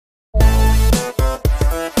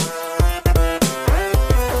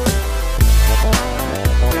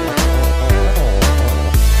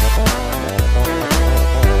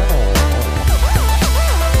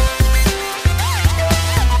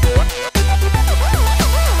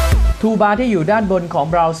ทูบาร์ที่อยู่ด้านบนของ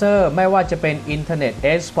เบราว์เซอร์ไม่ว่าจะเป็น Internet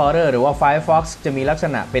Explorer หรือว่า Firefox จะมีลักษ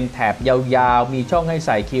ณะเป็นแถบยาวๆมีช่องให้ใ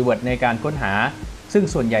ส่คีย์เวิร์ดในการค้นหาซึ่ง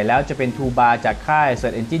ส่วนใหญ่แล้วจะเป็นทูบาร์จากค่าย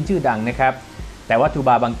Search Engine ชื่อดังนะครับแต่ว่าทูบ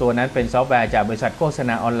าร์บางตัวนั้นเป็นซอฟต์แวร์จากบริษัทโฆษณ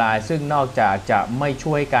าออนไลน์ซึ่งนอกจากจะไม่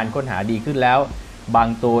ช่วยการค้นหาดีขึ้นแล้วบาง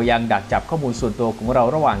ตัวยังดักจับข้อมูลส่วนตัวของเรา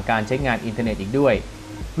ระหว่างการใช้งานอินเทอร์เน็ตอีกด้วย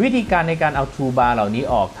วิธีการในการเอาทูบาร์เหล่านี้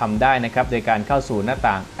ออกทำได้นะครับโดยการเข้าสู่หน้า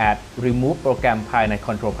ต่าง Add Remove โปรแกรมภายใน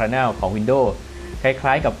Control Panel ของ Windows ค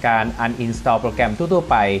ล้ายๆกับการ Uninstall โปรแกรมทั่วๆ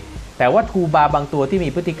ไปแต่ว่าทูบาร์บางตัวที่มี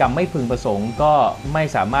พฤติกรรมไม่พึงประสงค์ก็ไม่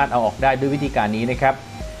สามารถเอาออกได้ด้วยวิธีการนี้นะครับ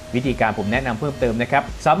วิธีการผมแนะนำเพิ่มเติมนะครับ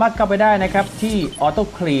สามารถเข้าไปได้นะครับที่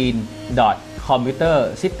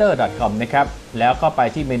autoclean.computersitter.com นะครับแล้วเข้าไป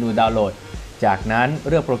ที่เมนูดาวน์โหลดจากนั้น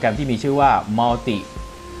เลือกโปรแกรมที่มีชื่อว่า Multi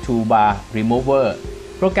Toolbar Remover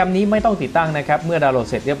โปรแกรมนี้ไม่ต้องติดตั้งนะครับเมื่อดาวน์โหลด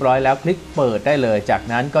เสร็จเรียบร้อยแล้วคลิกเปิดได้เลยจาก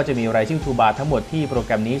นั้นก็จะมีรายชื่อ Toolbar ทั้งหมดที่โปรแก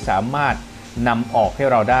รมนี้สามารถนำออกให้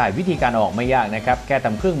เราได้วิธีการออกไม่ยากนะครับแค่ท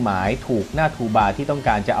ำเครื่องหมายถูกหน้า Toolbar ที่ต้องก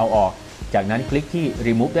ารจะเอาออกจากนั้นคลิกที่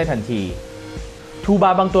Remove ได้ทันทีทูบา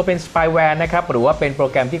ร์บางตัวเป็นสปายแวร์นะครับหรือว่าเป็นโปร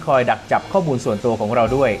แกรมที่คอยดักจับข้อมูลส่วนตัวของเรา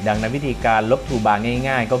ด้วยดังนั้นวิธีการลบทูบาร์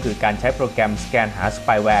ง่ายๆก็คือการใช้โปรแกรมสแกนหาสป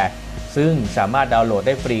ายแวร์ซึ่งสามารถดาวน์โหลดไ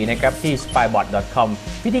ด้ฟรีนะครับที่ spybot.com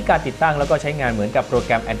วิธีการติดตั้งแล้วก็ใช้งานเหมือนกับโปรแก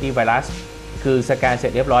รมแอนตี้ไวรัสคือสแกนเสร็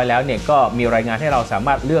จเรียบร้อยแล้วเนี่ยก็มีรายงานให้เราสาม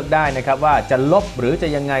ารถเลือกได้นะครับว่าจะลบหรือจะ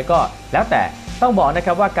ยังไงก็แล้วแต่ต้องบอกนะค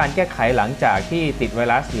รับว่าการแก้ไขหลังจากที่ติดไว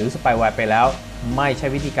รัสหรือสปายแวร์ไปแล้วไม่ใช่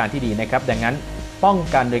วิธีการที่ดีนะครับดังนั้นป้อง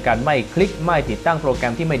กันโดยการไม่คลิกไม่ติดตั้งโปรแกร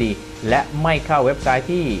มที่ไม่ดีและไม่เข้าเว็บไซต์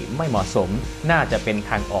ที่ไม่เหมาะสมน่าจะเป็น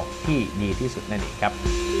ทางออกที่ดีที่สุดนั่นเองครับ